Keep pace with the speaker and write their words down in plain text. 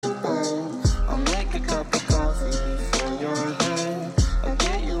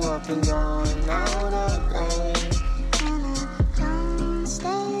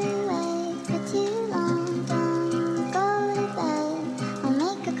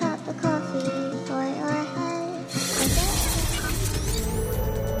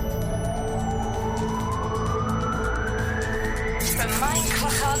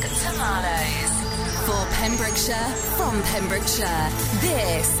dog tamales. For Pembrokeshire, from Pembrokeshire,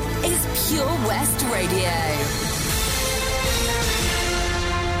 this is Pure West Radio.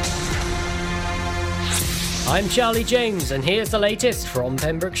 I'm Charlie James, and here's the latest from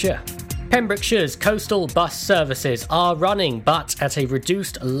Pembrokeshire. Pembrokeshire's coastal bus services are running, but at a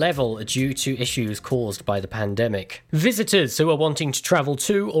reduced level due to issues caused by the pandemic. Visitors who are wanting to travel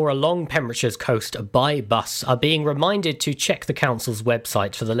to or along Pembrokeshire's coast by bus are being reminded to check the council's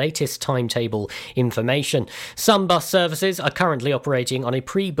website for the latest timetable information. Some bus services are currently operating on a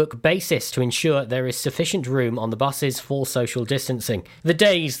pre-book basis to ensure there is sufficient room on the buses for social distancing. The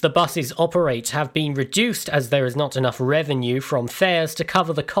days the buses operate have been reduced as there is not enough revenue from fares to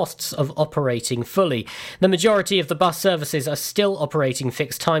cover the costs of operating fully. The majority of the bus services are still operating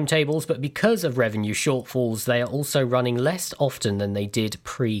fixed timetables, but because of revenue shortfalls, they are also running less often than they did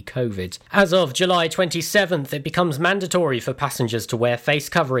pre-COVID. As of July 27th, it becomes mandatory for passengers to wear face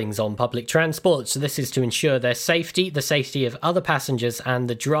coverings on public transport, so this is to ensure their safety, the safety of other passengers and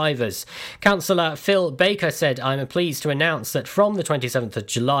the drivers. Councillor Phil Baker said, "I'm pleased to announce that from the 27th of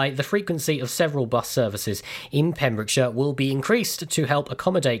July, the frequency of several bus services in Pembrokeshire will be increased to help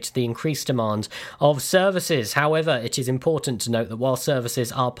accommodate the increased demand of services. However, it is important to note that while services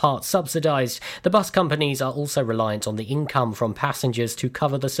are part subsidised, the bus companies are also reliant on the income from passengers to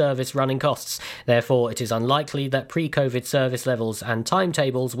cover the service running costs. Therefore, it is unlikely that pre-COVID service levels and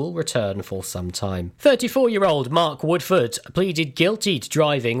timetables will return for some time." 34-year-old Mark Woodford pleaded guilty to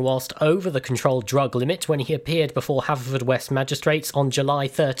driving whilst over the controlled drug limit when he appeared before Haverfordwest magistrates on July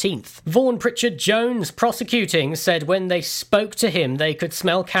 13th. Vaughan Pritchard Jones, prosecuting, said when they spoke to him they could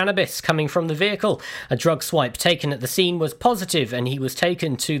smell cannabis coming from the vehicle. A drug swipe taken at the scene was positive and he was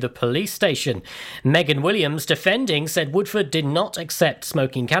taken to the police station. Megan Williams, defending, said Woodford did not accept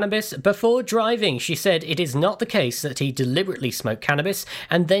smoking cannabis before driving. She said it is not the case that he deliberately smoked cannabis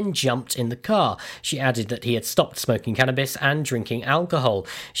and then jumped in the car. She added that he had stopped smoking cannabis and drinking alcohol.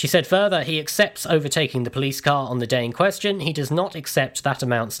 She said further he accepts overtaking the police car on the day in question. He does not accept that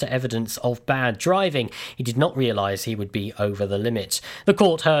amounts to evidence of bad driving. He did not realise he would be over the limit. The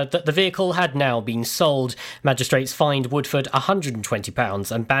court heard that the vehicle had now been sold. Magistrates fined Woodford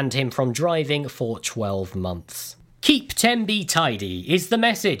 £120 and banned him from driving for 12 months. Keep Tenby tidy is the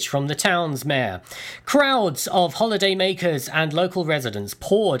message from the town's mayor. Crowds of holidaymakers and local residents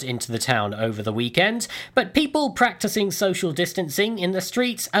poured into the town over the weekend, but people practising social distancing in the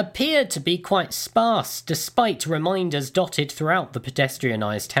streets appeared to be quite sparse, despite reminders dotted throughout the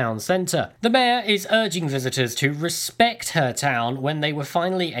pedestrianised town centre. The mayor is urging visitors to respect her town when they were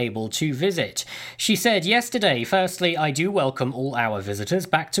finally able to visit. She said yesterday, "Firstly, I do welcome all our visitors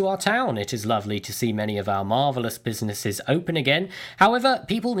back to our town. It is lovely to see many of our marvellous businesses open again. However,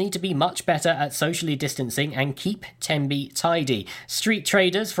 people need to be much better at socially distancing and keep Tenby tidy. Street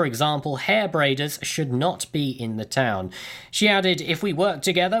traders, for example hair braiders, should not be in the town." She added, "If we work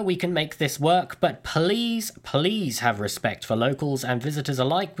together, we can make this work, but please have respect for locals and visitors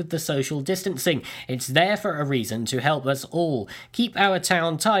alike with the social distancing. It's there for a reason to help us all. Keep our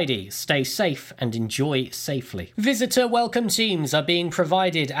town tidy, stay safe and enjoy safely." Visitor welcome teams are being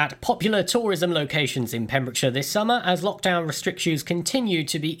provided at popular tourism locations in Pembrokeshire this summer as lockdown restrictions continue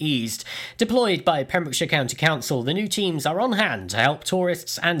to be eased. Deployed by Pembrokeshire County Council, the new teams are on hand to help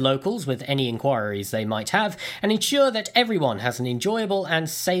tourists and locals with any inquiries they might have and ensure that everyone has an enjoyable and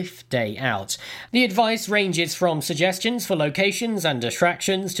safe day out. The advice ranges from suggestions for locations and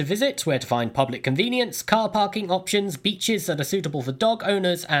attractions to visit, where to find public convenience, car parking options, beaches that are suitable for dog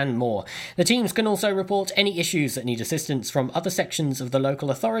owners and more. The teams can also report any issues that need assistance from other sections of the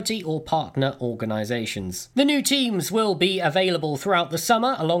local authority or partner organisations. The new teams will be available throughout the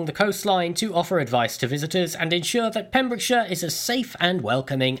summer along the coastline to offer advice to visitors and ensure that Pembrokeshire is as safe and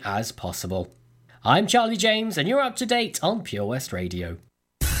welcoming as possible. I'm Charlie James and you're up to date on Pure West Radio.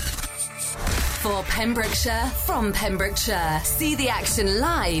 For Pembrokeshire, from Pembrokeshire, see the action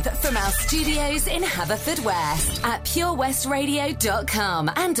live from our studios in Haverfordwest at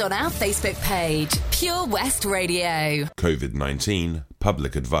purewestradio.com and on our Facebook page, Pure West Radio. COVID-19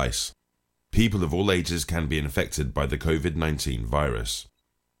 Public Advice. People of all ages can be infected by the COVID-19 virus.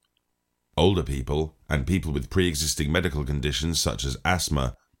 Older people and people with pre-existing medical conditions such as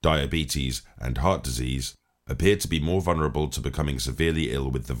asthma, diabetes and heart disease appear to be more vulnerable to becoming severely ill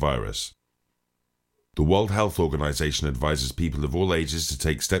with the virus. The World Health Organization advises people of all ages to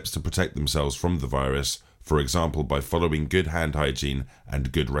take steps to protect themselves from the virus, for example by following good hand hygiene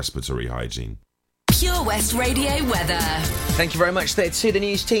and good respiratory hygiene. Pure West Radio weather. Thank you very much there to the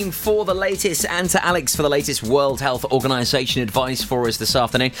news team for the latest and to Alex for the latest World Health Organisation advice for us this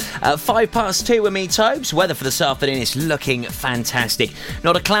afternoon. 2:05 with me, Tobes. Weather for this afternoon is looking fantastic.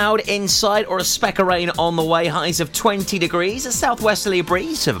 Not a cloud in sight or a speck of rain on the way. Highs of 20 degrees, a southwesterly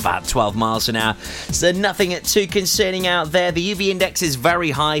breeze of about 12 miles an hour. So nothing too concerning out there. The UV index is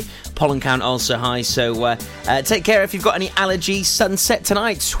very high. Pollen count also high, so take care if you've got any allergies. Sunset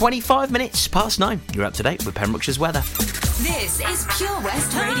tonight, 25 minutes past 9. You're up to date with Pembrokeshire's weather. This is Pure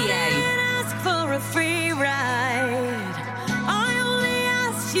West Radio. I didn't ask for a free ride. I only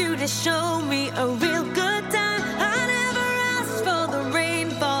asked you to show me a real good time. I never asked for the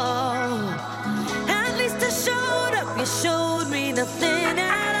rainfall. At least I showed up. You showed me nothing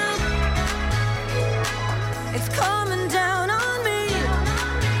at all. It's coming down on me.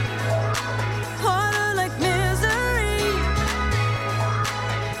 Harder like misery.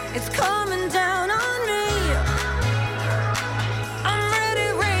 It's coming down on me. I'm ready,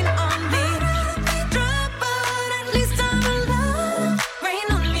 rain on me. Drop, but at least I'm alive. Rain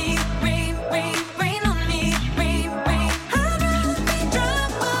on me, rain, rain, rain on me, rain, rain. I'd rather be drop,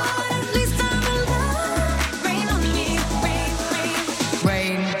 but at least I'm alive. Rain on me, rain,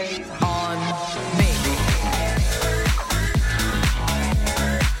 rain. Rain on me.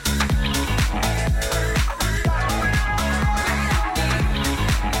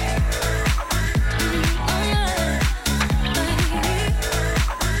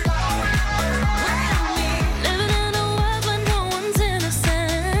 Living in a world where no one's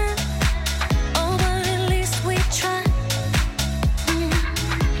innocent. Oh, but at least we try.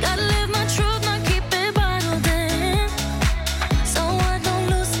 Gotta live my truth, not keep it bottled in. So I don't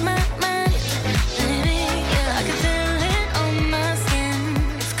lose my mind. Yeah, I can feel it on my skin.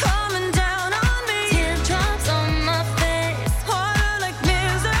 It's coming down on me. Teardrops on my face. Harder like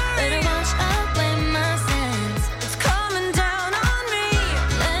misery. Let it wash away my sins. It's coming down on me.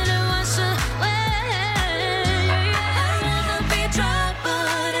 Let it wash away. I'd rather be dry,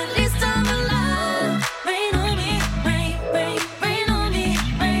 but at least I'm alive. Rain on me, rain, rain, rain on me,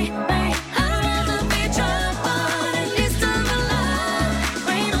 rain, rain. I'd rather be dry, but at least I'm alive.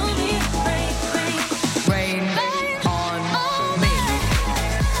 Rain on me, rain, rain. Rain on me.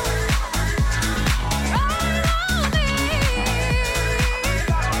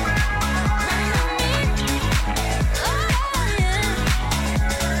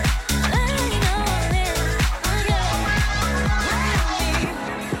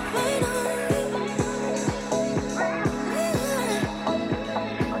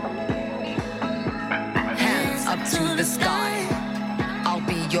 Hands up to the sky. I'll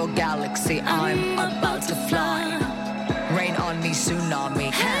be your galaxy. I'm about to fly. Rain on me,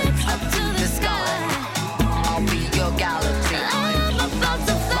 tsunami. Hands up to the sky. I'll be your galaxy. I'm about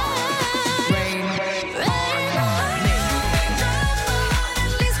to fly. Rain on me. Rain on me.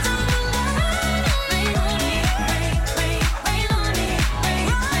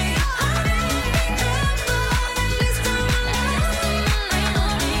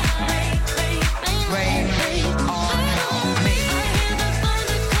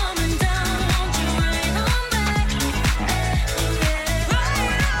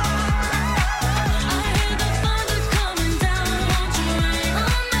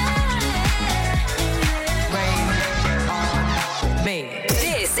 Rain on me.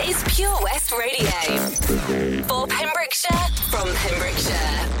 This is Pure West Radio. For Pembrokeshire, from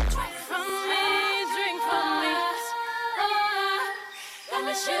Pembrokeshire. Drink from me. Let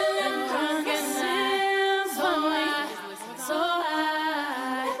me shoot and drunk and sins for me. So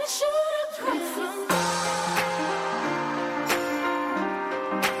high. Let me shoot and drink from me.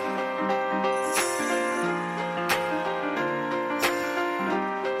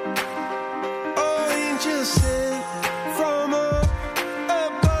 Oh, angels sent from up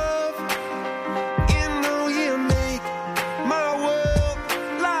above. You know you make my world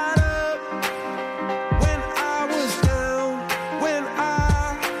light up. When I was down, when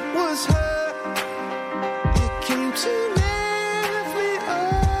I was hurt.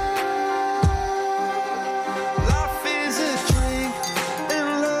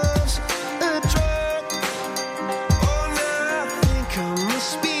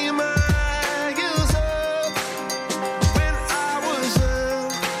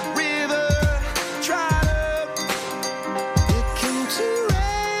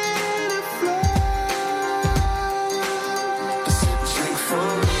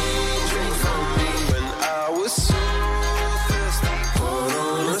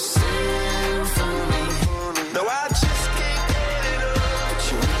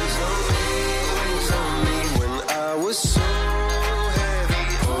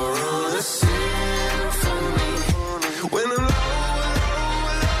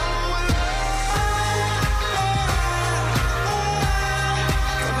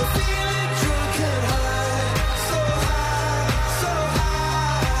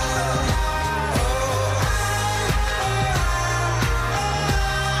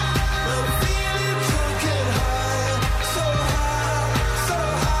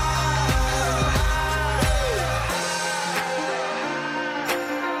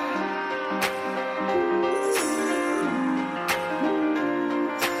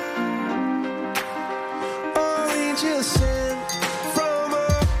 angel sent from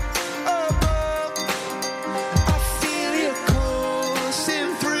up above. I feel you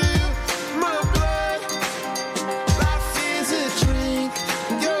coursing through my blood. Life is a drink,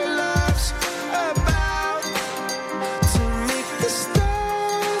 your love's about to make the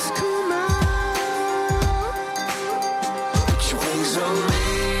stars come out. Put your wings on me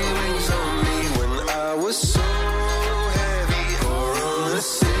when I was so heavy, or on a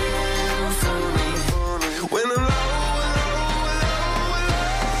symphony. When I'm low,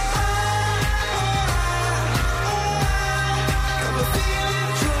 got me feeling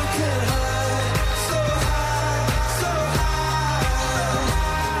drunk and high, so high, so high.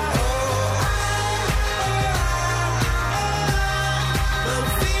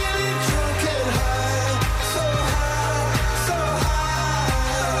 I'm feeling drunk and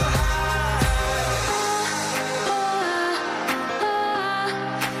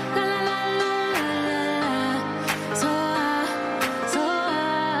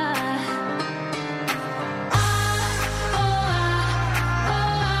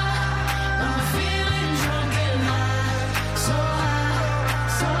high, so high,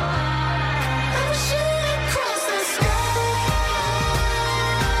 so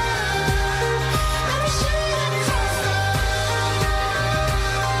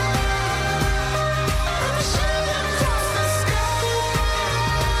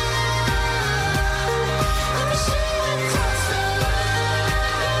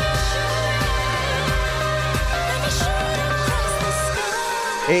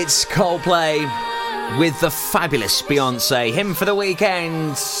It's Coldplay with the fabulous Beyonce. Him for the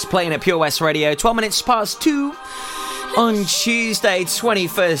Weekend, playing at Pure West Radio, 12 minutes past 2 on Tuesday,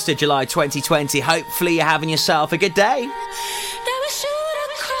 21st of July 2020. Hopefully you're having yourself a good day.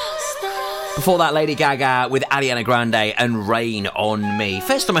 Before that, Lady Gaga with Ariana Grande and Rain on Me.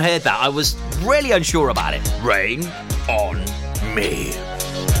 First time I heard that, I was really unsure about it. Rain on Me.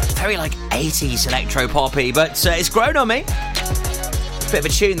 Very like 80s electro poppy, but it's grown on me. Bit of a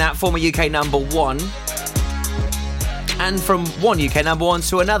tune, that, former UK number one. And from one UK number one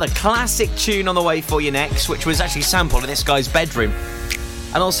to another classic tune on the way for you next, which was actually sampled in this guy's bedroom.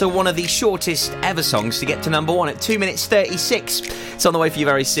 And also one of the shortest ever songs to get to number one at 2 minutes 36. It's on the way for you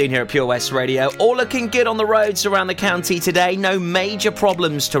very soon here at Pure West Radio. All looking good on the roads around the county today. No major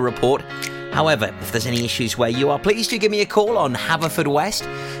problems to report. However, if there's any issues where you are, please do give me a call on Haverfordwest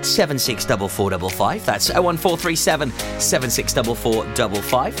 764455. That's 01437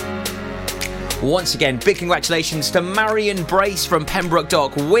 764455. Once again, big congratulations to Marion Brace from Pembroke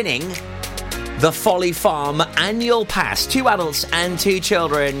Dock winning the Folly Farm annual pass. 2 adults and 2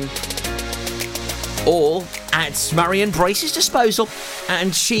 children, all at Marion Brace's disposal.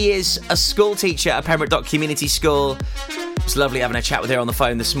 And she is a school teacher at Pembroke Dock Community School. It was lovely having a chat with her on the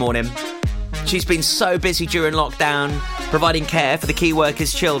phone this morning. She's been so busy during lockdown, providing care for the key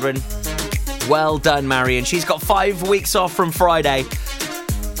workers' children. Well done, Marion. She's got 5 weeks off from Friday.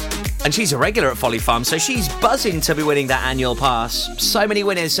 And she's a regular at Folly Farm, so she's buzzing to be winning that annual pass. So many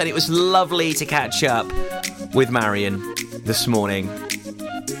winners, and it was lovely to catch up with Marion this morning.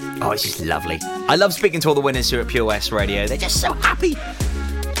 Oh, it's just lovely. I love speaking to all the winners here at Pure West Radio. They're just so happy.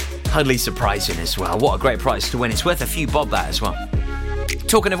 Highly surprising as well. What a great prize to win. It's worth a few bob, that as well.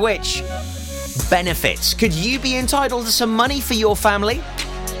 Talking of which, benefits. Could you be entitled to some money for your family?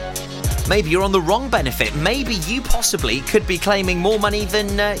 Maybe you're on the wrong benefit. Maybe you possibly could be claiming more money than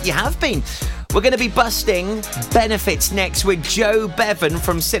you have been. We're going to be busting benefits next with Joe Bevan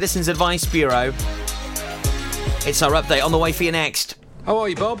from Citizens Advice Bureau. It's our update on the way for you next. How are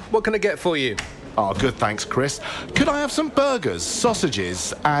you, Bob? What can I get for you? Oh, good, thanks, Chris. Could I have some burgers,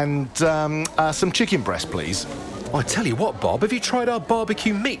 sausages, and some chicken breast, please? Oh, I tell you what, Bob, have you tried our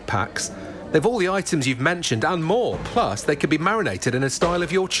barbecue meat packs? They've all the items you've mentioned and more. Plus, they can be marinated in a style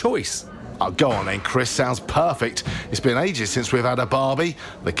of your choice. Oh, go on then, Chris. Sounds perfect. It's been ages since we've had a barbie.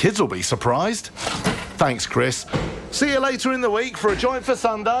 The kids will be surprised. Thanks, Chris. See you later in the week for a joint for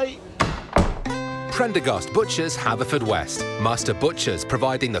Sunday. Prendergast Butchers, Haverfordwest. Master Butchers,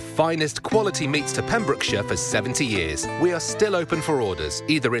 providing the finest quality meats to Pembrokeshire for 70 years. We are still open for orders,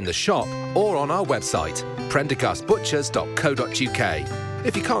 either in the shop or on our website, prendergastbutchers.co.uk.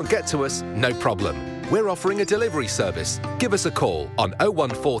 If you can't get to us, no problem. We're offering a delivery service. Give us a call on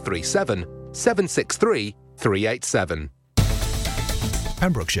 01437 763 387.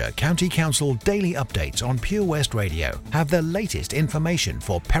 Pembrokeshire County Council daily updates on Pure West Radio have the latest information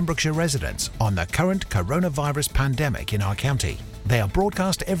for Pembrokeshire residents on the current coronavirus pandemic in our county. They are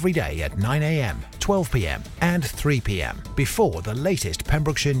broadcast every day at 9 a.m, 12 p.m, and 3 p.m. before the latest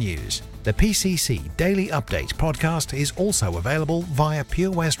Pembrokeshire news. The PCC Daily Update podcast is also available via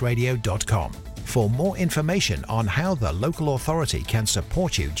purewestradio.com. For more information on how the local authority can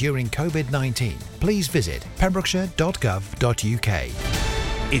support you during COVID-19, please visit pembrokeshire.gov.uk.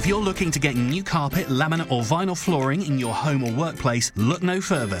 If you're looking to get new carpet, laminate or vinyl flooring in your home or workplace, look no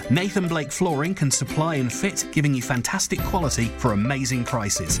further. Nathan Blake Flooring can supply and fit, giving you fantastic quality for amazing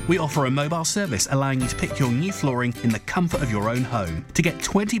prices. We offer a mobile service allowing you to pick your new flooring in the comfort of your own home. To get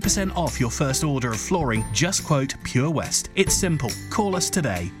 20% off your first order of flooring, just quote Pure West. It's simple. Call us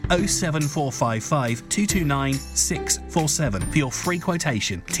today, 07455 229 647 for your free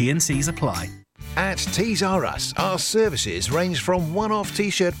quotation. T&Cs apply. At Tees R Us, our services range from one-off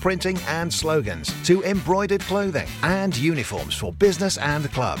t-shirt printing and slogans to embroidered clothing and uniforms for business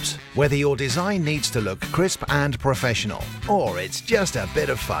and clubs. Whether your design needs to look crisp and professional, or it's just a bit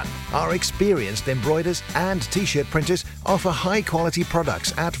of fun, our experienced embroiders and t-shirt printers offer high-quality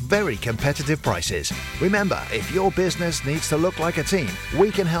products at very competitive prices. Remember, if your business needs to look like a team, we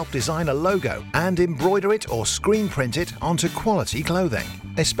can help design a logo and embroider it or screen print it onto quality clothing,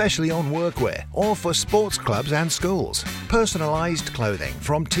 especially on workwear or for sports clubs and schools. Personalised clothing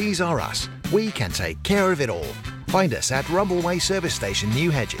from Tees R Us. We can take care of it all. Find us at Rumbleway Service Station,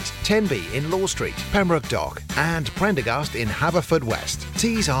 New Hedges, 10B in Law Street, Pembroke Dock, and Prendergast in Haverfordwest.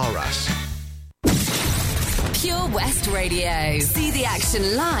 Tees R Us. Pure West Radio. See the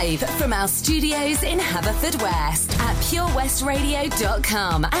action live from our studios in Haverfordwest at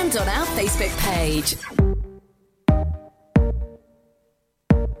purewestradio.com and on our Facebook page.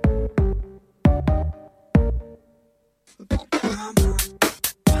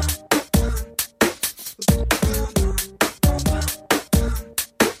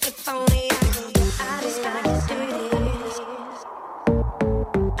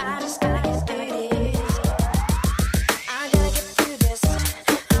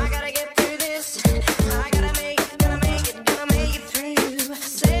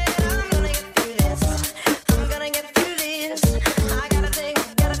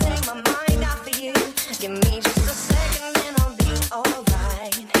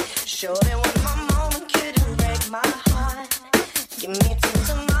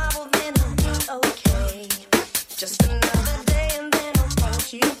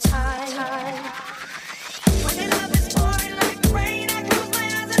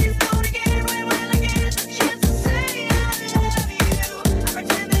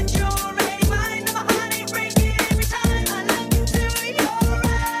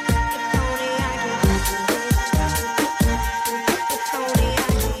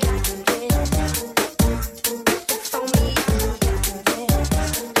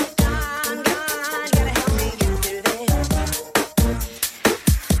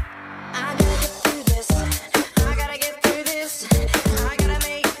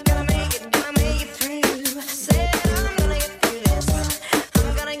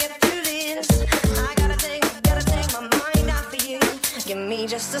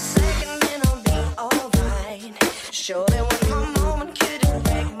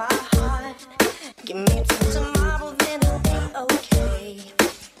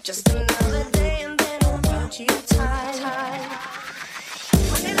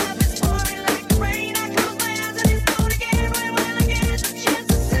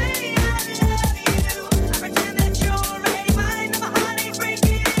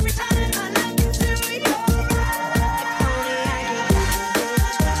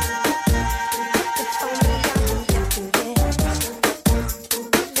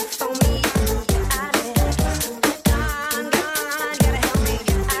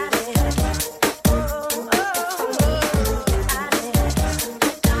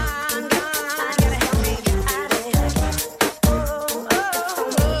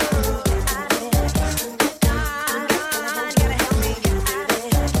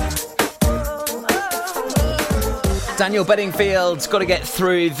 Daniel Bedingfield's got to get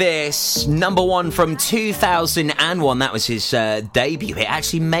through this. Number one from 2001. That was his debut. It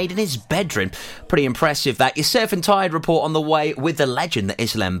actually made in his bedroom. Pretty impressive, that. Your Surf and Tide report on the way with the legend that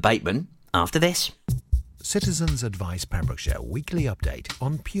is Len Bateman. After this. Citizens Advice Pembrokeshire weekly update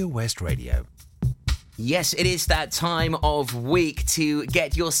on Pure West Radio. Yes, it is that time of week to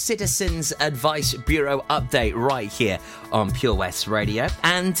get your Citizens Advice Bureau update right here on Pure West Radio.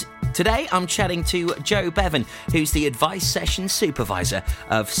 And today I'm chatting to Joe Bevan, who's the Advice Session Supervisor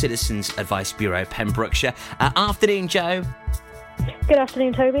of Citizens Advice Bureau Pembrokeshire. Afternoon, Joe. Good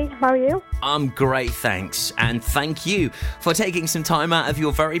afternoon, Toby. How are you? I'm great, thanks. And thank you for taking some time out of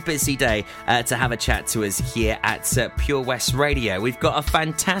your very busy day to have a chat to us here at Pure West Radio. We've got a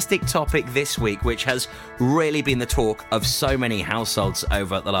fantastic topic this week, which has really been the talk of so many households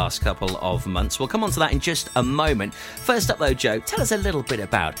over the last couple of months. We'll come on to that in just a moment. First up, though, Joe, tell us a little bit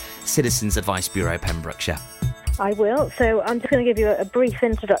about Citizens Advice Bureau Pembrokeshire. I will. So I'm just going to give you a brief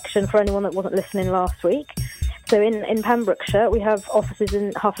introduction for anyone that wasn't listening last week. So in Pembrokeshire, we have offices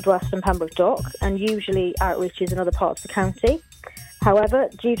in Haverfordwest and Pembroke Dock, and usually outreaches in other parts of the county. However,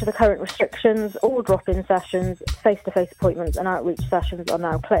 due to the current restrictions, all drop-in sessions, face-to-face appointments and outreach sessions are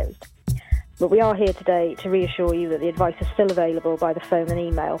now closed. But we are here today to reassure you that the advice is still available by the phone and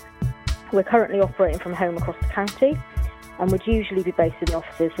email. We're currently operating from home across the county, and would usually be based in the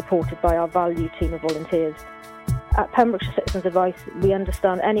offices supported by our valued team of volunteers. At Pembrokeshire Citizens Advice, we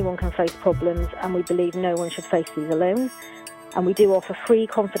understand anyone can face problems, and we believe no one should face these alone. And we do offer free,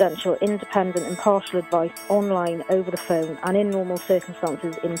 confidential, independent, impartial advice online, over the phone, and in normal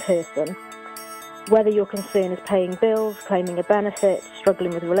circumstances in person. Whether your concern is paying bills, claiming a benefit,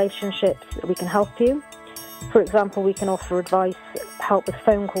 struggling with relationships, we can help you. For example, we can offer advice, help with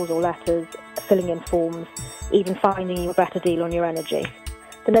phone calls or letters, filling in forms, even finding you a better deal on your energy.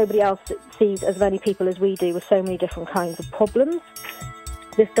 But nobody else sees as many people as we do with so many different kinds of problems.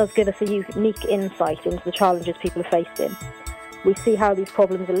 This does give us a unique insight into the challenges people are facing. We see how these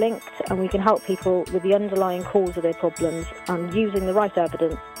problems are linked, and we can help people with the underlying cause of their problems, and using the right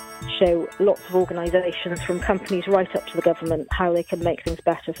evidence, show lots of organisations from companies right up to the government how they can make things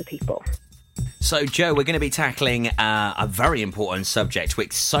better for people. So, Joe, we're going to be tackling a very important subject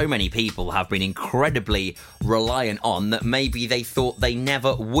which so many people have been incredibly reliant on that maybe they thought they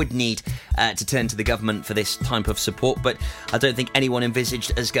never would need to turn to the government for this type of support, but I don't think anyone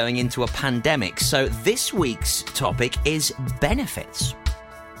envisaged us going into a pandemic. So this week's topic is benefits.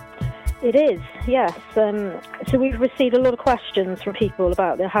 It is, yes. So we've received a lot of questions from people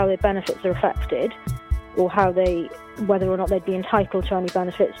about how their benefits are affected, or whether or not they'd be entitled to any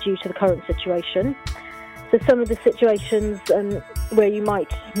benefits due to the current situation. So some of the situations where you might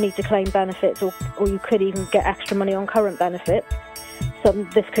need to claim benefits, or you could even get extra money on current benefits.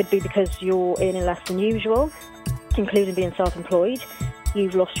 This could be because you're earning less than usual, including being self-employed.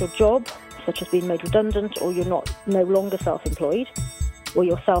 You've lost your job, such as being made redundant, or you're no longer self-employed, or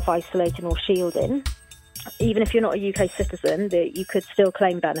you're self-isolating or shielding. Even if you're not a UK citizen, you could still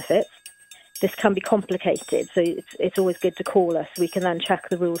claim benefits. This can be complicated, so it's always good to call us. We can then check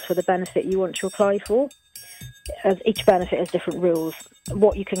the rules for the benefit you want to apply for, as each benefit has different rules.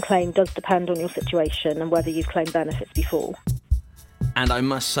 What you can claim does depend on your situation and whether you've claimed benefits before. And I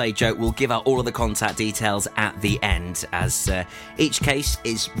must say, Joe, we'll give out all of the contact details at the end, as each case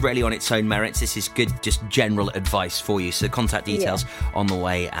is really on its own merits. This is good, just general advice for you. So contact details on the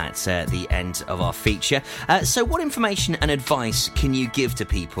way at the end of our feature. So what information and advice can you give to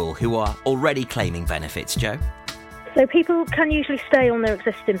people who are already claiming benefits, Joe? So people can usually stay on their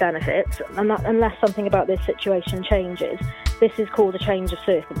existing benefits unless something about their situation changes. This is called a change of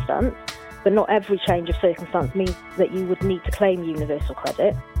circumstance. But not every change of circumstance means that you would need to claim universal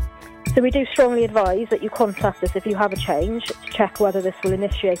credit. So we do strongly advise that you contact us if you have a change to check whether this will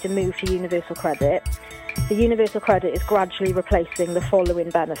initiate a move to universal credit. The universal credit is gradually replacing the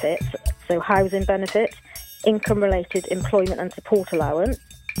following benefits: so housing benefit, income-related employment and support allowance,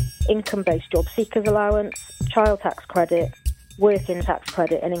 income-based job seekers allowance, child tax credit, working tax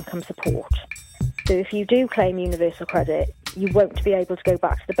credit and income support. So if you do claim universal credit, you won't be able to go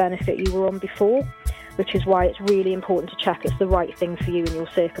back to the benefit you were on before, which is why it's really important to check it's the right thing for you in your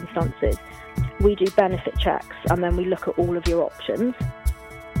circumstances. We do benefit checks and then we look at all of your options.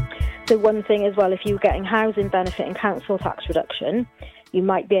 So one thing as well, if you're getting housing benefit and council tax reduction, you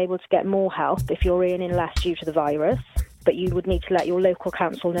might be able to get more help if you're earning less due to the virus, but you would need to let your local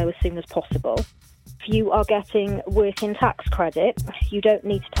council know as soon as possible. If you are getting working tax credit, you don't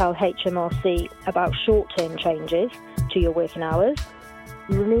need to tell HMRC about short-term changes to your working hours.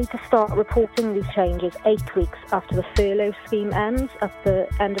 You need to start reporting these changes 8 weeks after the furlough scheme ends at the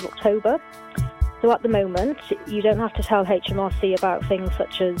end of October. So at the moment, you don't have to tell HMRC about things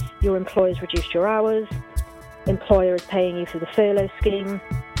such as your employer's reduced your hours, employer is paying you through the furlough scheme,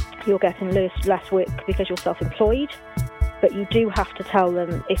 you're getting less work because you're self-employed. But you do have to tell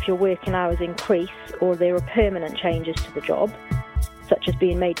them if your working hours increase or there are permanent changes to the job, such as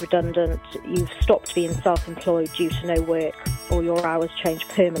being made redundant, you've stopped being self-employed due to no work, or your hours change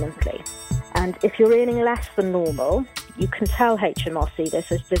permanently. And if you're earning less than normal, you can tell HMRC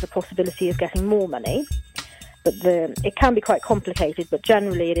this, as there's a possibility of getting more money. But it can be quite complicated, but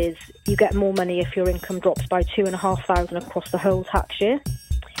generally it is, you get more money if your income drops by £2,500 across the whole tax year,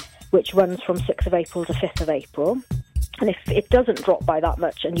 which runs from 6th of April to 5th of April. And if it doesn't drop by that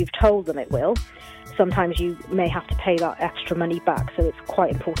much and you've told them it will, sometimes you may have to pay that extra money back, so it's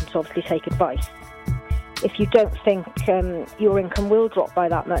quite important to obviously take advice. If you don't think your income will drop by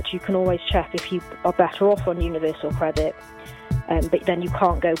that much, you can always check if you are better off on universal credit, but then you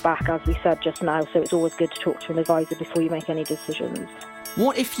can't go back, as we said just now, so it's always good to talk to an advisor before you make any decisions.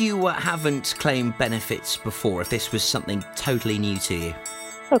 What if you haven't claimed benefits before, if this was something totally new to you?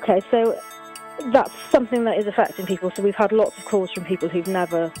 Okay, so that's something that is affecting people. So we've had lots of calls from people who've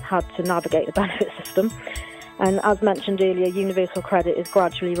never had to navigate the benefit system. And as mentioned earlier, universal credit is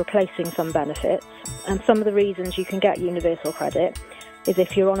gradually replacing some benefits. And some of the reasons you can get universal credit is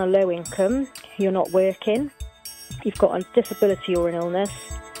if you're on a low income, you're not working, you've got a disability or an illness,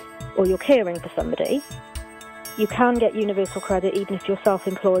 or you're caring for somebody. You can get universal credit even if you're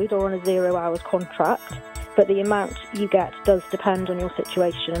self-employed or on a 0 hours contract, but the amount you get does depend on your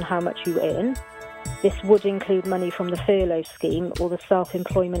situation and how much you earn. This would include money from the furlough scheme or the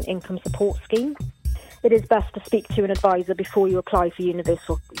self-employment income support scheme. It is best to speak to an advisor before you apply for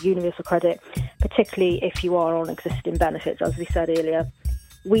universal credit, particularly if you are on existing benefits, as we said earlier.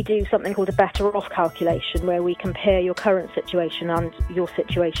 We do something called a better off calculation, where we compare your current situation and your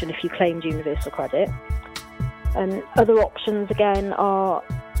situation if you claimed universal credit. And other options, again, are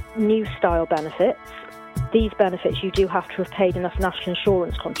new style benefits. These benefits you do have to have paid enough national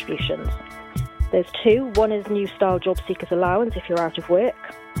insurance contributions. There's two. One is new style job seekers allowance if you're out of work,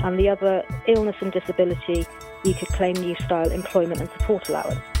 and the other, illness and disability, you could claim new style employment and support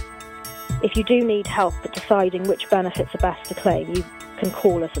allowance. If you do need help at deciding which benefits are best to claim, you can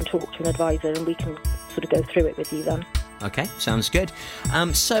call us and talk to an advisor and we can sort of go through it with you then. Okay, sounds good.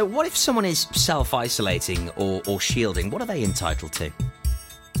 So what if someone is self-isolating or shielding? What are they entitled to?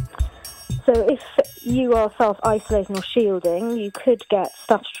 So if you are self-isolating or shielding, you could get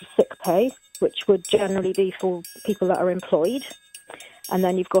statutory sick pay, which would generally be for people that are employed. And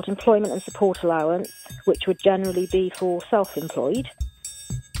then you've got employment and support allowance, which would generally be for self-employed.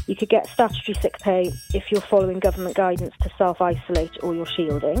 You could get statutory sick pay if you're following government guidance to self-isolate or you're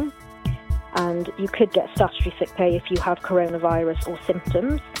shielding. And you could get statutory sick pay if you have coronavirus or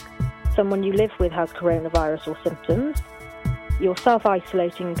symptoms. Someone you live with has coronavirus or symptoms. You're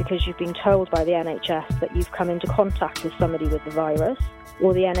self-isolating because you've been told by the NHS that you've come into contact with somebody with the virus,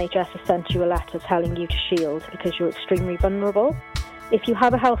 or the NHS has sent you a letter telling you to shield because you're extremely vulnerable. If you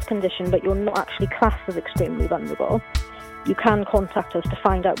have a health condition but you're not actually classed as extremely vulnerable, you can contact us to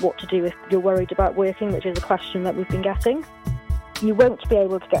find out what to do if you're worried about working, which is a question that we've been getting. You won't be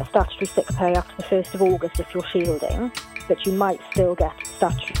able to get statutory sick pay after the 1st of August if you're shielding, but you might still get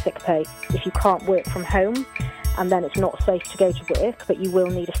statutory sick pay if you can't work from home, and then it's not safe to go to work, but you will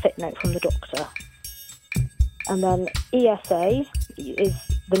need a fit note from the doctor. And then ESA is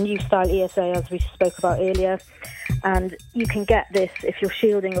the new style ESA, as we spoke about earlier, and you can get this if you're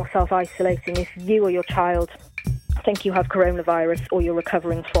shielding or self-isolating if you or your child think you have coronavirus or you're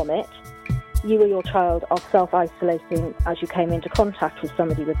recovering from it. You or your child are self-isolating as you came into contact with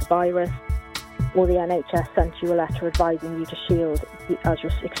somebody with the virus, or the NHS sent you a letter advising you to shield as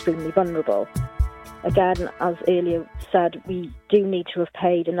you're extremely vulnerable. Again, as earlier said, we do need to have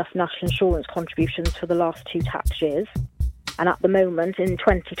paid enough national insurance contributions for the last 2 tax years. And at the moment, in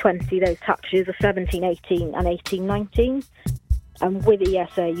 2020, those tax years are 17-18 and 18-19. And with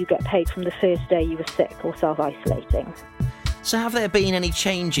ESA, you get paid from the first day you were sick or self-isolating. So have there been any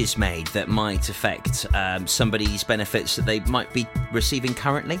changes made that might affect somebody's benefits that they might be receiving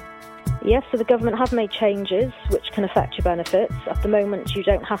currently? Yes, so the government have made changes which can affect your benefits. At the moment, you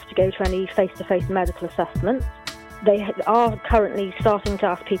don't have to go to any face-to-face medical assessments. They are currently starting to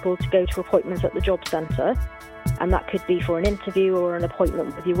ask people to go to appointments at the job centre, and that could be for an interview or an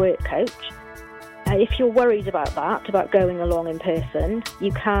appointment with your work coach. If you're worried about that, about going along in person,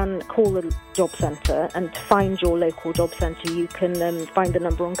 you can call the job centre, and to find your local job centre you can find the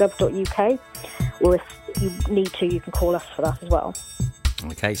number on gov.uk, or if you need to, you can call us for that as well.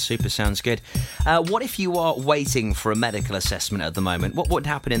 Okay, super, sounds good. What if you are waiting for a medical assessment at the moment? What would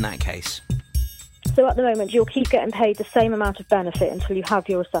happen in that case? So at the moment you'll keep getting paid the same amount of benefit until you have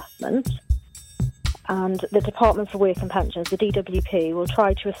your assessment. And the Department for Work and Pensions, the DWP, will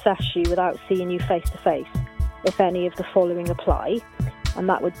try to assess you without seeing you face-to-face if any of the following apply. And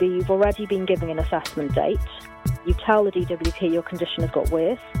that would be you've already been given an assessment date, you tell the DWP your condition has got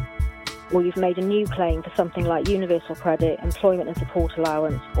worse, or you've made a new claim for something like universal credit, employment and support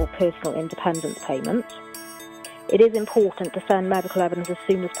allowance, or personal independence payment. It is important to send medical evidence as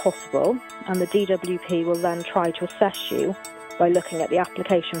soon as possible, and the DWP will then try to assess you by looking at the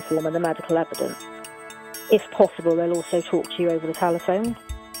application form and the medical evidence. If possible, they'll also talk to you over the telephone.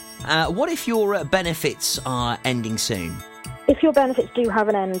 What if your benefits are ending soon? If your benefits do have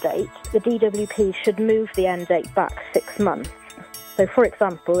an end date, the DWP should move the end date back 6 months. So, for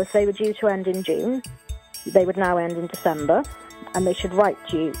example, if they were due to end in June, they would now end in December, and they should write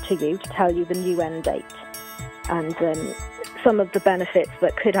to you to tell you the new end date. And some of the benefits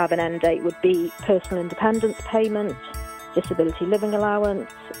that could have an end date would be personal independence payment, disability living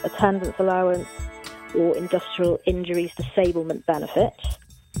allowance, attendance allowance, or industrial injuries disablement benefit.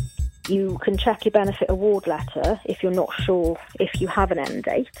 You can check your benefit award letter if you're not sure if you have an end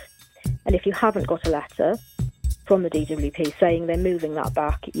date. And if you haven't got a letter from the DWP saying they're moving that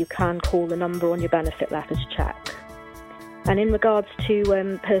back, you can call the number on your benefit letter to check. And in regards to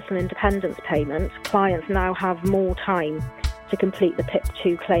personal independence payments, clients now have more time to complete the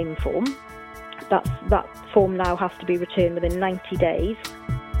PIP2 claim form. That form now has to be returned within 90 days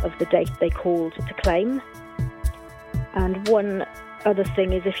of the date they called to claim. And one other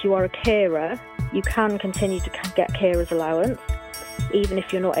thing is, if you are a carer, you can continue to get carer's allowance, even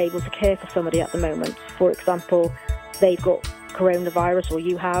if you're not able to care for somebody at the moment. For example, they've got coronavirus, or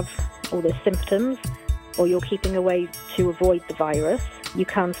you have, or there's symptoms, or you're keeping away to avoid the virus, you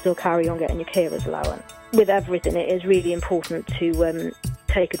can still carry on getting your carer's allowance. With everything, it is really important to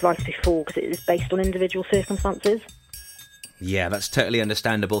take advice before, because it is based on individual circumstances. Yeah, that's totally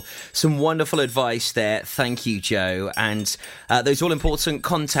understandable. Some wonderful advice there. Thank you, Joe. And those all-important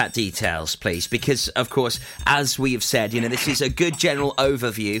contact details, please, because, of course, as we have said, this is a good general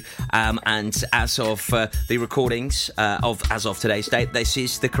overview. And as of the recordings as of today's date, this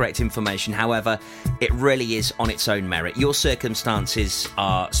is the correct information. However, it really is on its own merit. Your circumstances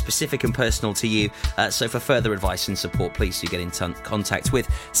are specific and personal to you. So for further advice and support, please do get in contact with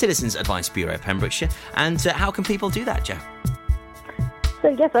Citizens Advice Bureau, Pembrokeshire. And how can people do that, Joe? So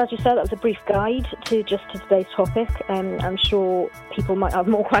yes, as you said, that was a brief guide to today's topic. I'm sure people might have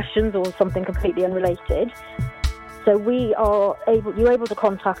more questions or something completely unrelated. So you're able to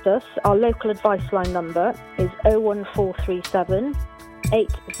contact us. Our local advice line number is 01437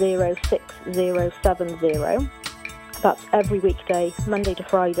 806070. That's every weekday, Monday to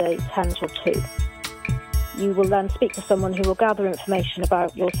Friday, 10 till 2. You will then speak to someone who will gather information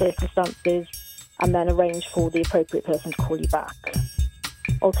about your circumstances and then arrange for the appropriate person to call you back.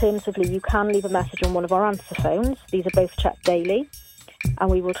 Alternatively, you can leave a message on one of our answer phones. These are both checked daily, and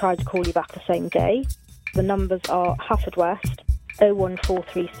we will try to call you back the same day. The numbers are Haverfordwest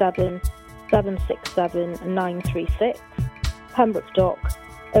 01437 767 936, Pembroke Dock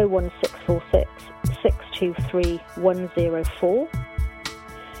 01646 623 104.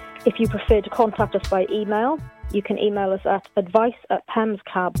 If you prefer to contact us by email, you can email us at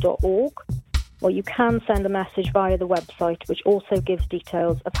advice@pemscab.org, or you can send a message via the website, which also gives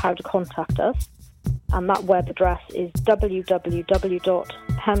details of how to contact us. And that web address is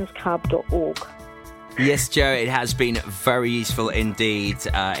www.pemscab.org. Yes, Joe, it has been very useful indeed.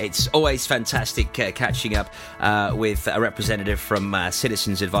 It's always fantastic catching up with a representative from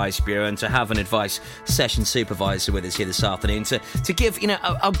Citizens Advice Bureau, and to have an advice session supervisor with us here this afternoon to give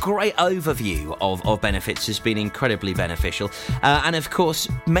a great overview of benefits has been incredibly beneficial. And of course,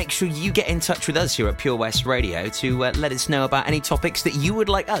 make sure you get in touch with us here at Pure West Radio to let us know about any topics that you would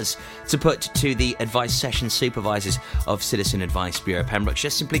like us to put to the advice session supervisors of Citizen Advice Bureau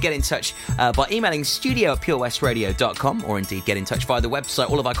Pembrokeshire. Simply get in touch by emailing studio@purewestradio.com, or indeed get in touch via the website.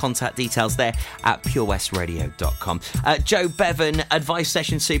 All of our contact details there at purewestradio.com. Joe Bevan, Advice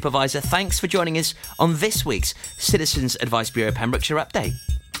Session Supervisor, thanks for joining us on this week's Citizens Advice Bureau Pembrokeshire Update.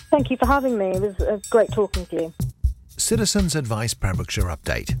 Thank you for having me. It was great talking to you. Citizens Advice Pembrokeshire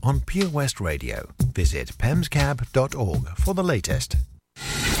Update on Pure West Radio. Visit pemscab.org for the latest.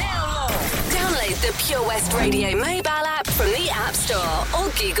 Download the Pure West Radio mobile app from the App Store or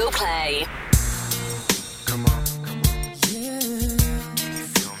Google Play. Come on. Yeah. Can you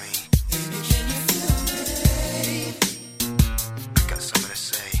feel me? Can you feel me? I got something to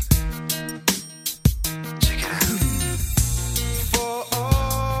say. Check it out. For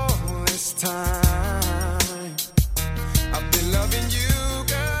all this time, I've been loving you,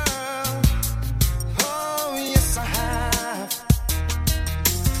 girl. Oh, yes, I have.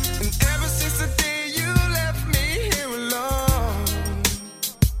 And ever since the day you left me here alone,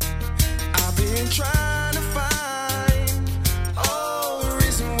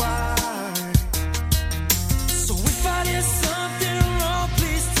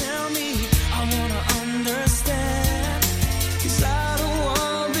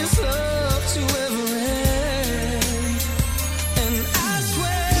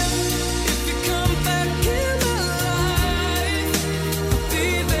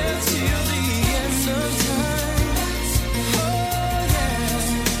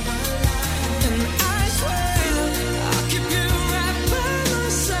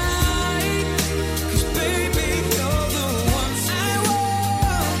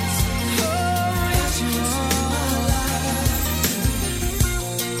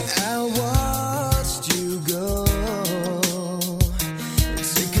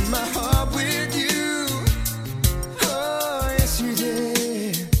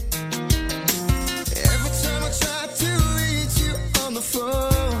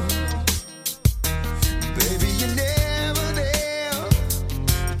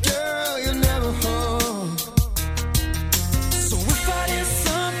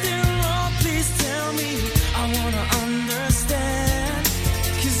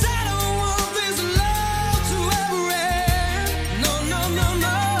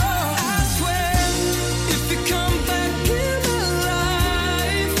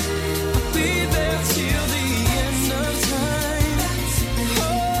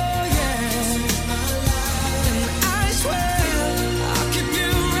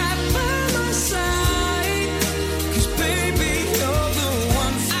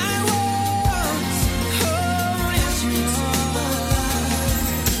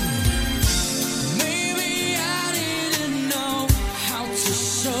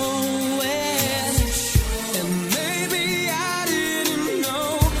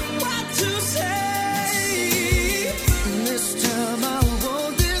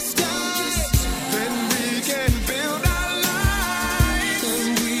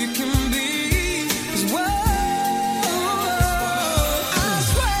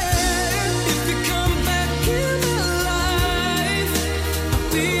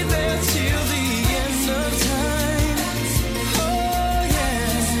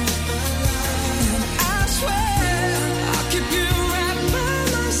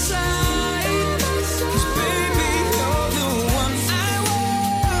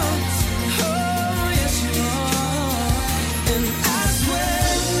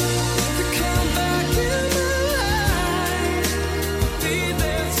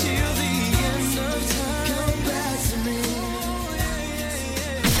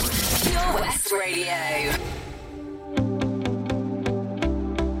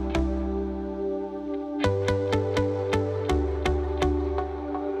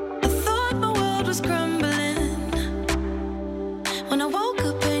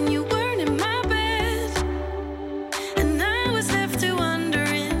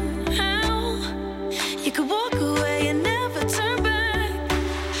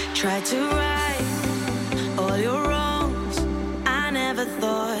 Try to right all your wrongs. I never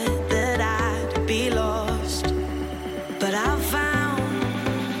thought that I'd be lost, but I found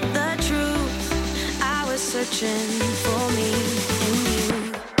the truth. I was searching for me in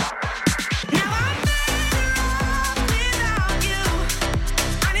you. Now I'm better off without you,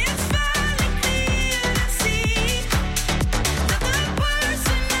 and it's finally clear to see that the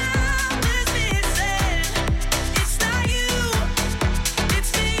person I was missing, it's not you,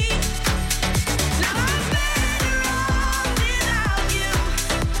 it's me. Now I'm better off without you,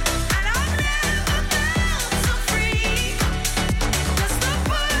 and I've never felt so free. 'Cause the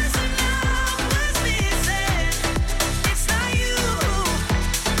person I was missing, it's not you,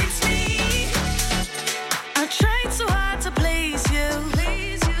 it's me. I tried so hard to please you,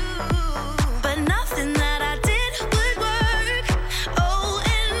 but nothing that I did would work. Oh,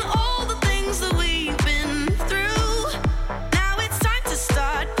 and all the things that we've been through. Now it's time to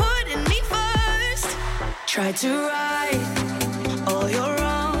start putting me first. Try to right all your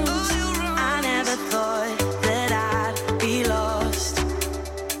wrongs. I never thought that I'd be lost,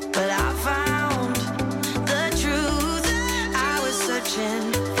 but I found the truth. I was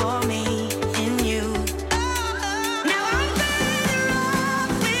searching for me in you. Now I'm better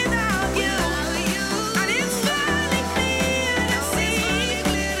off without you, and it's finally clear to see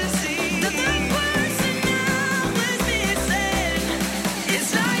that the person I was missing,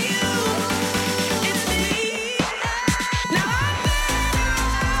 it's not you, it's me. Now I'm better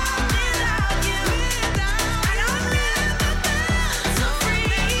off without you, and I've never felt so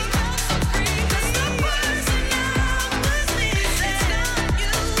free. 'Cause the person I was missing,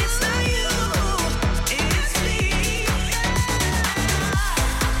 it's not you, it's me.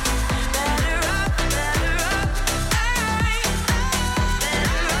 Better up, better up, I'm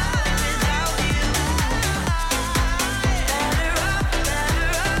better up without you. Better up, I'm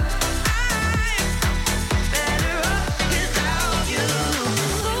better up without you.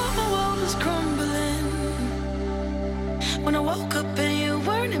 Thought my world was crumbling when I woke up and you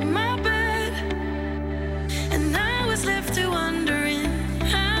weren't in my bed, and I was left to wondering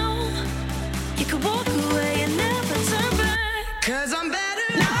how you could walk away and never turn back. 'Cause I'm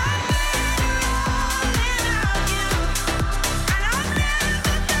better now. I'm better off without you, and I've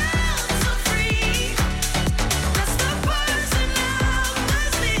never felt so free. 'Cause the person I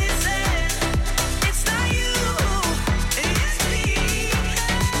was missing, it's not you, it's me.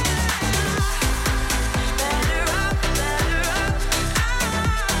 Better up, I'm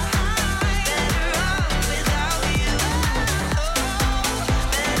better up without you.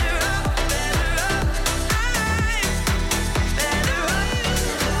 Better up,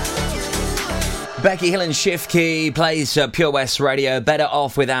 I'm Becky Hill and Shift Key plays Pure West Radio. Better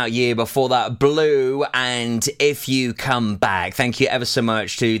Off Without You. Before that, Blue and If You Come Back. Thank you ever so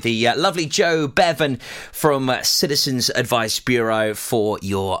much to the lovely Joe Bevan from Citizens Advice Bureau for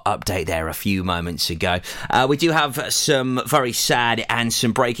your update there a few moments ago. We do have some very sad and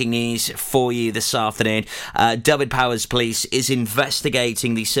some breaking news for you this afternoon. Dyfed-Powys Police is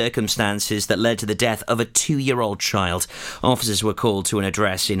investigating the circumstances that led to the death of a 2-year-old child. Officers were called to an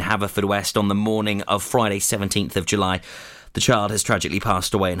address in Haverfordwest on the morning of Friday 17th of July. The child has tragically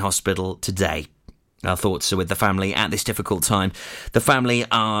passed away in hospital today. Our thoughts are with the family at this difficult time. The family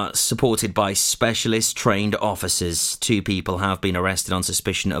are supported by specialist trained officers. 2 people have been arrested on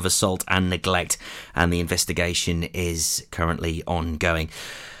suspicion of assault and neglect, and the investigation is currently ongoing.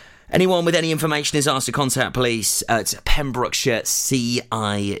 Anyone with any information is asked to contact police at Pembrokeshire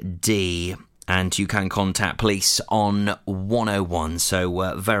CID. And you can contact police on 101.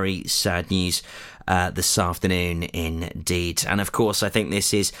 So very sad news this afternoon indeed. And of course, I think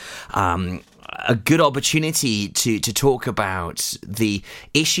this is a good opportunity to talk about the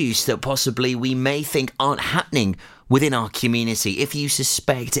issues that possibly we may think aren't happening within our community. If you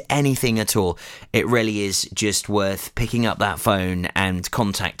suspect anything at all, it really is just worth picking up that phone and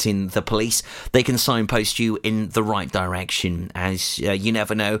contacting the police. They can signpost you in the right direction, as you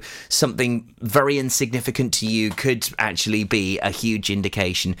never know, something very insignificant to you could actually be a huge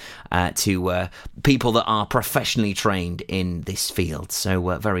indication to people that are professionally trained in this field.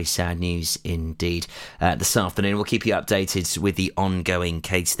 So very sad news indeed this afternoon. We'll keep you updated with the ongoing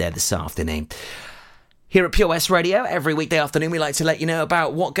case there this afternoon. Here at Pure West Radio, every weekday afternoon, we like to let you know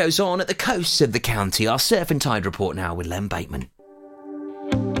about what goes on at the coasts of the county. Our Surf and Tide report now with Len Bateman.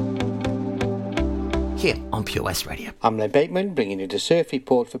 Here on Pure West Radio. I'm Len Bateman, bringing you the surf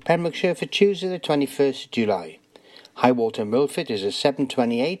report for Pembrokeshire for Tuesday the 21st of July. High water in Wilford is at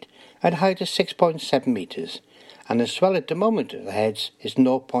 7.28 at a height of 6.7 metres, and the swell at the moment of the heads is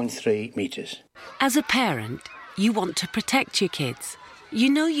 0.3 metres. As a parent, you want to protect your kids. You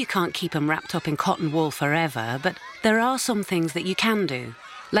know you can't keep them wrapped up in cotton wool forever, but there are some things that you can do,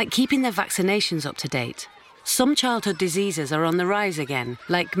 like keeping their vaccinations up to date. Some childhood diseases are on the rise again,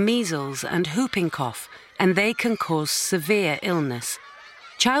 like measles and whooping cough, and they can cause severe illness.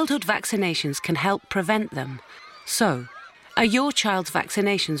 Childhood vaccinations can help prevent them. So, are your child's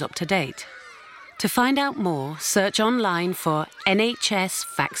vaccinations up to date? To find out more, search online for NHS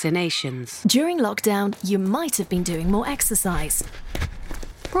vaccinations. During lockdown, you might have been doing more exercise.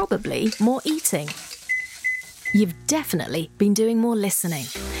 Probably more eating. You've definitely been doing more listening.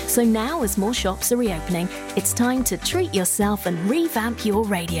 So now, as more shops are reopening, it's time to treat yourself and revamp your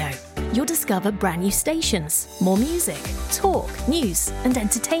radio. You'll discover brand new stations, more music, talk, news and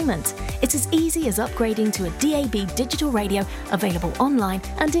entertainment. It's as easy as upgrading to a DAB digital radio available online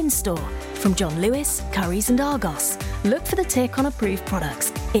and in-store. From John Lewis, Currys and Argos. Look for the tick on approved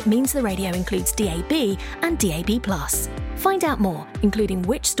products. It means the radio includes DAB and DAB+. Find out more, including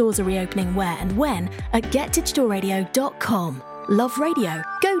which stores are reopening where and when, at getdigitalradio.com. Love radio.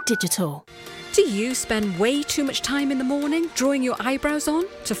 Go digital. Do you spend way too much time in the morning drawing your eyebrows on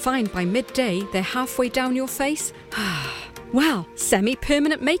to find by midday they're halfway down your face? Well,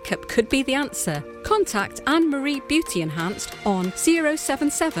 semi-permanent makeup could be the answer. Contact Anne-Marie Beauty Enhanced on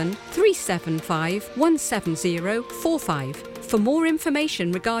 077 375 17045 for more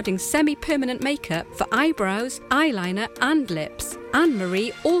information regarding semi-permanent makeup for eyebrows, eyeliner and lips.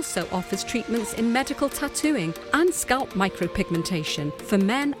 Anne-Marie also offers treatments in medical tattooing and scalp micropigmentation for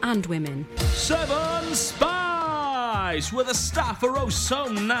men and women. 7 Spice, where the staff are oh so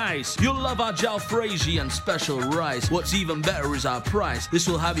nice. You'll love our jalfrezi and special rice. What's even better is our price. This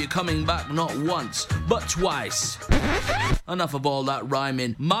will have you coming back not once, but twice. Enough of all that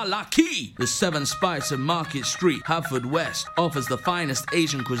rhyming. Malaki! The 7 Spice of Market Street, Haverfordwest, offers the finest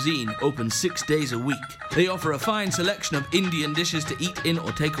Asian cuisine, open 6 days a week. They offer a fine selection of Indian dishes to eat in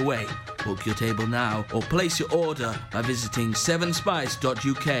or take away. Book your table now or place your order by visiting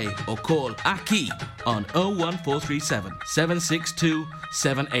 7spice.uk or call Aki on 01437 762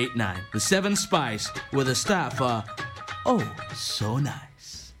 789. The 7 Spice, where the staff are oh so nice.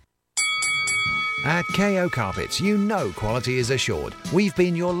 At KO Carpets, you know quality is assured. We've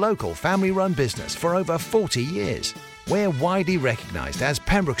been your local family-run business for over 40 years. We're widely recognised as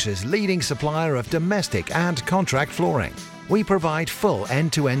Pembrokeshire's leading supplier of domestic and contract flooring. We provide full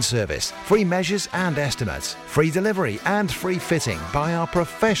end-to-end service, free measures and estimates, free delivery and free fitting by our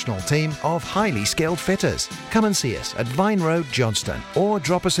professional team of highly skilled fitters. Come and see us at Vine Road, Johnston, or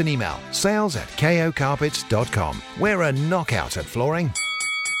drop us an email, sales@kocarpets.com. We're a knockout at flooring.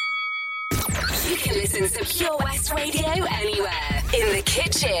 You can listen to Pure West Radio anywhere. In the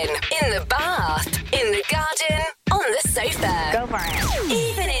kitchen, in the bath, in the garden, on the sofa. Go for it.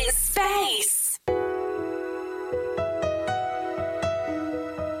 Even in space.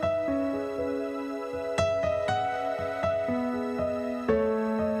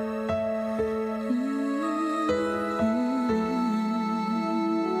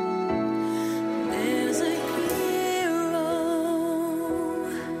 There's a hero.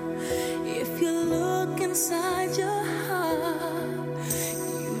 If you look inside your heart,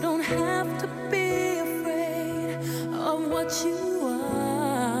 you don't have to be afraid of what you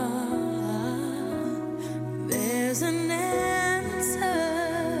are.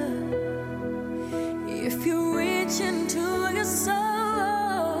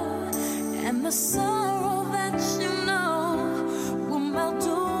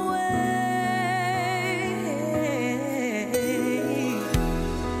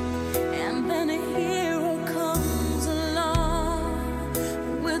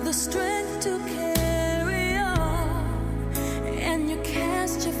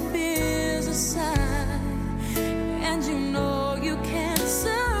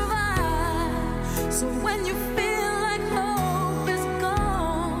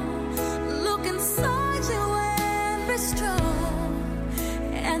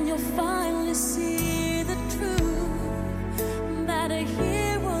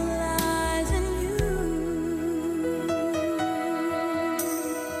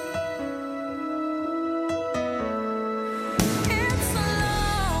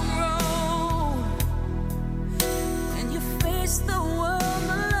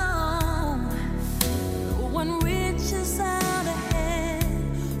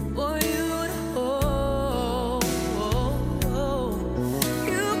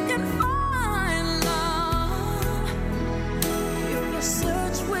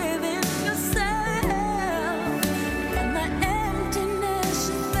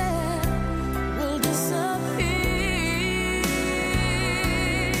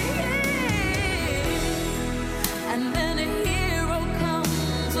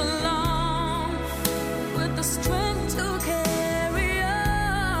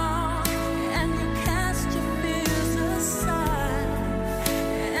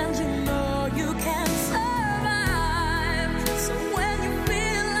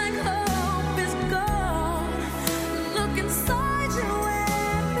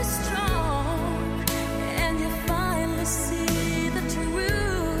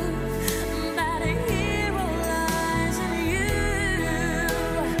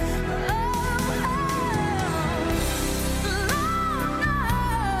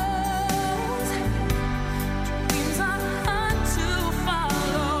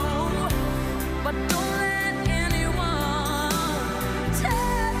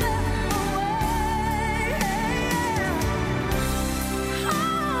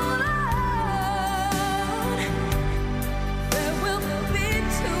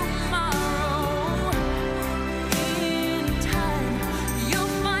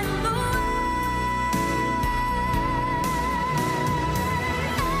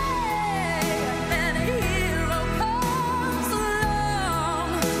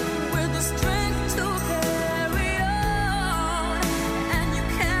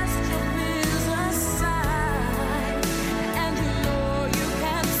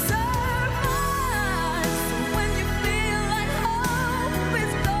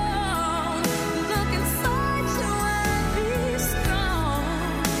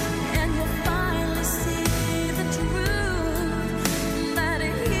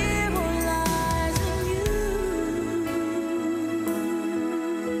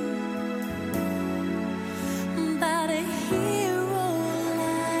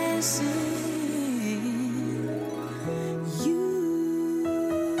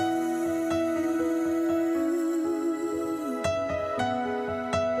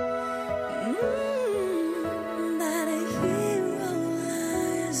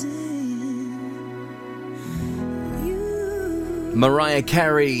 Mariah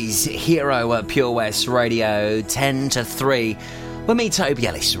Carey's Hero at Pure West Radio, 10 to 3. With me, Toby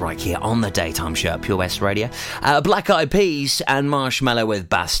Ellis, right here on the Daytime Show at Pure West Radio. Black Eyed Peas and Marshmallow with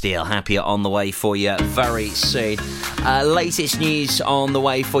Bastille. Happier on the way for you very soon. Latest news on the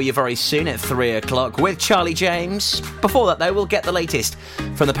way for you very soon at 3 o'clock with Charlie James. Before that, though, we'll get the latest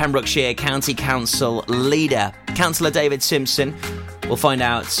from the Pembrokeshire County Council leader, Councillor David Simpson. We'll find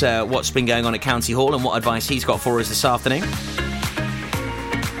out what's been going on at County Hall and what advice he's got for us this afternoon.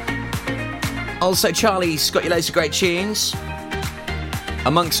 Also, Charlie's got you loads of great tunes.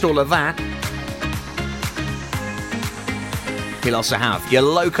 Amongst all of that, he'll also have your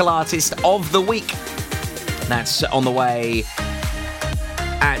local artist of the week. That's on the way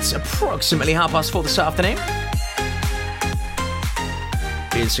at approximately 4:30 this afternoon.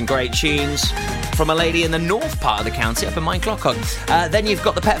 Here's some great tunes from a lady in the north part of the county, up in Mindclockog. Then you've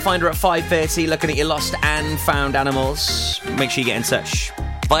got the Pet Finder at 5:30, looking at your lost and found animals. Make sure you get in touch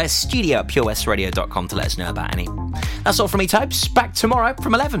via studio at purewestradio.com to let us know about any. That's all from me, Topes. Back tomorrow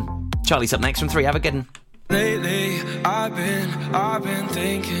from 11. Charlie's up next from 3. Have a good one. Lately, I've been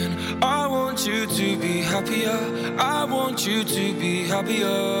thinking, I want you to be happier. I want you to be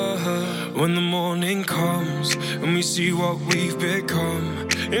happier. When the morning comes and we see what we've become.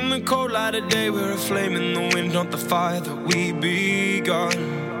 In the cold light of day, we're a flame in the wind, not the fire that we begun.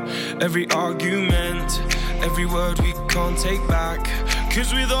 Every argument, every word we can't take back.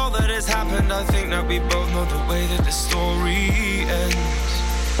 'Cause with all that has happened, I think that we both know the way that the story ends.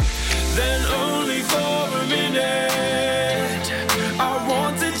 Then only for a minute, I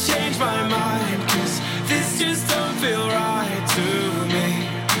want to change my mind. 'Cause this just don't feel right to me.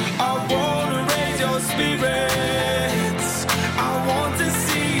 I wanna raise your spirits. I want to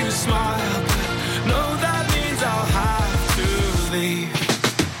see you smile. But no, that means I'll have to leave.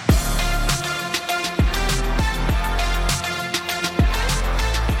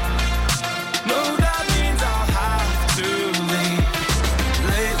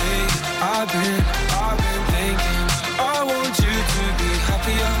 I've been thinking, I want you to be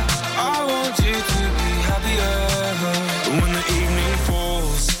happier. I want you to be happier. When the evening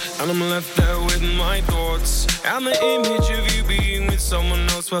falls and I'm left there with my thoughts and the image of you being with someone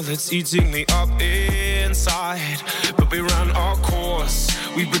else, well, it's eating me up inside. But we ran our course,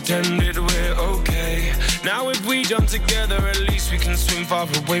 we pretended we're okay. Now if we jump together, at least we can swim far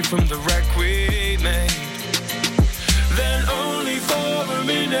away from the wreck we made. Then only for a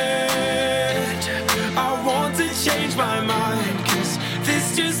minute, I want to change my mind. 'Cause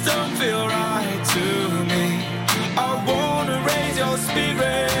this just don't feel right to me. I wanna raise your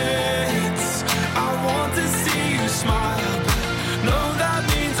spirits. I want to see you smile. But no, that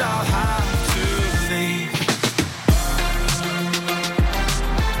means I'll have to leave.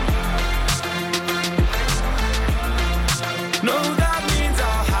 No, that means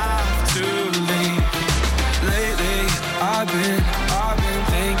I'll have to leave. Lately, I've been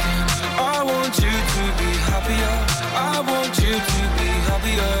thinking, I want you to be happier. I want you to be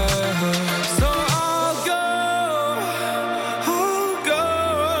happier. So I'll go.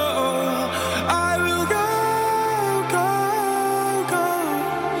 I will go.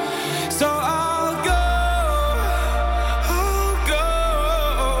 So I'll go.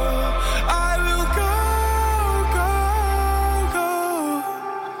 I will go.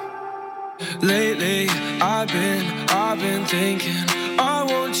 Lately, I've been thinking, I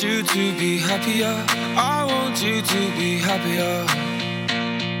want you to be happier. I want you to be happier.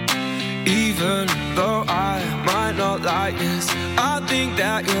 Even though I might not like this, I think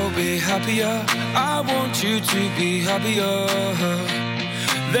that you'll be happier. I want you to be happier.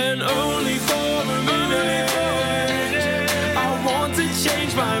 Then only for a minute, I want to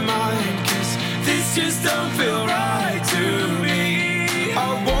change my mind. 'Cause this just don't feel right to me. I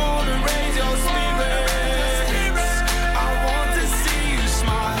wanna raise your spirits. I want to see you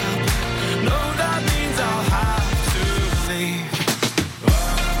smile. No, that means I'll have to leave.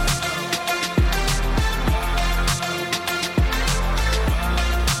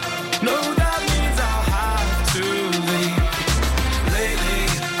 No, that means I'll have to leave. Lately,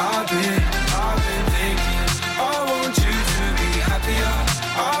 I've been thinking, I want you to be happier.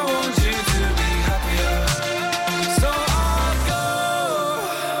 I want you to be happier.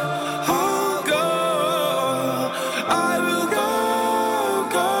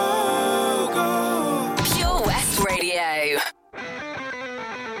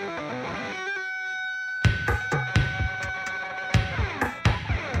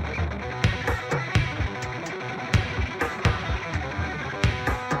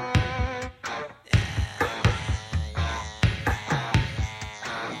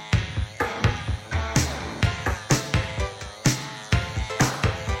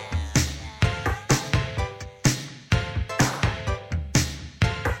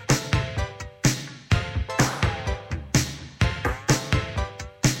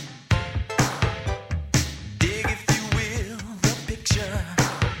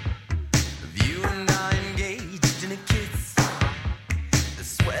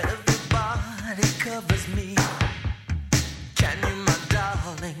 covers me. Can you, my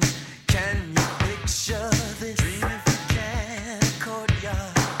darling, can you picture this? Dream if you can, a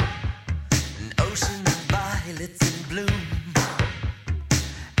courtyard, an ocean of violets in bloom.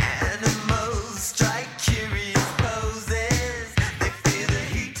 Animals strike curious poses. They feel the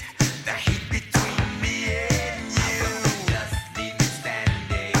heat between me and you. Just leave me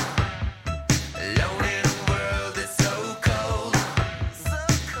standing alone in a world that's so cold.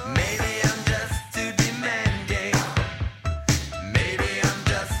 Maybe I'm just too demanding. Maybe I'm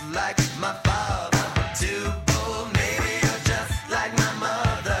just like my father, too bold. Maybe you're just like my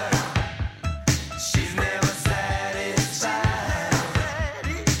mother. She's never satisfied.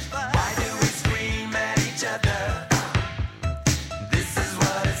 Why do we scream at each other? This is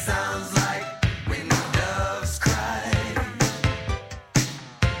what it sounds like when doves cry.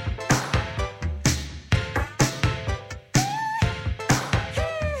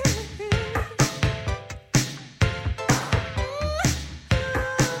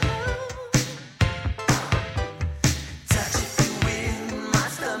 Touch it in my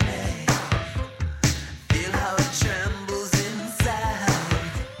stomach. Feel how it trembles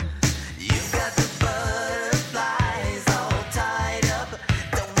inside. You've got the butterflies all tied up.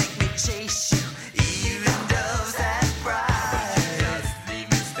 Don't make me chase you. Even doves have pride. Just leave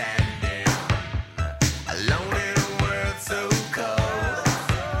me standing alone in a world so cold.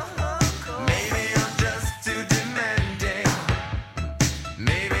 Maybe I'm just too demanding.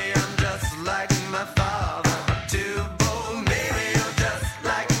 Maybe I'm just like my father, too bold. Maybe you're just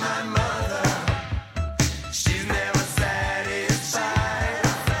like my mother. She's never satisfied.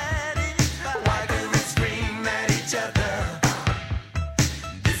 Why do we scream at each other?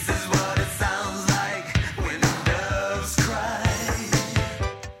 This is what it sounds like when doves cry.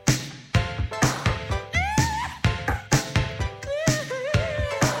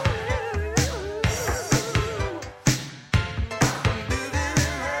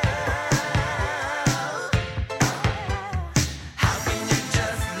 How can you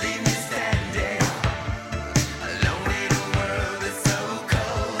just leave me standing alone in a world that's so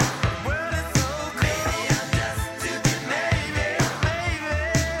cold? Maybe I'm just too demanding.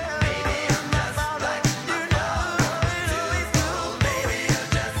 Maybe I'm just like my father, too bold. Maybe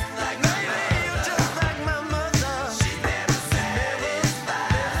you're just like my mother. She's never satisfied.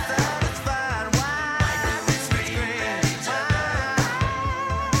 Why do we scream at each other?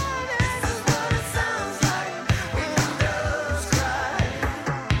 This is what it sounds like when doves cry.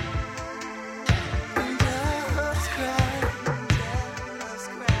 Doves cry.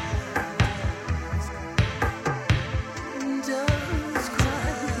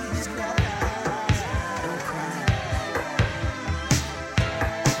 Doves cry. Don't cry.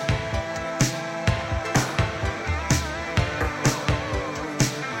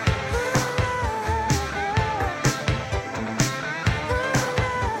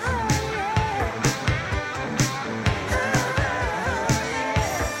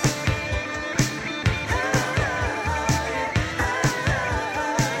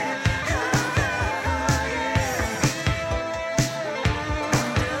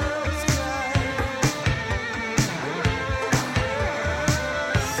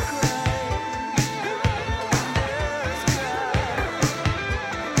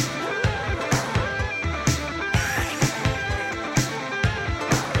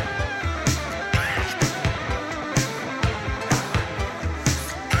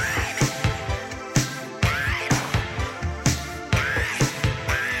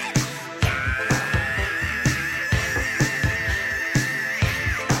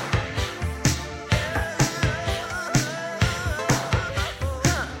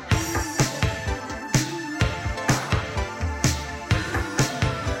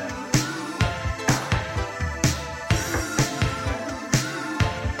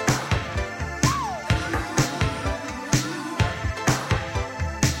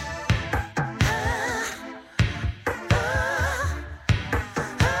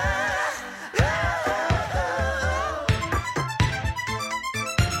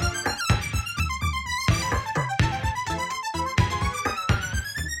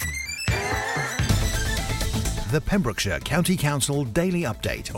 The Pembrokeshire County Council Daily Update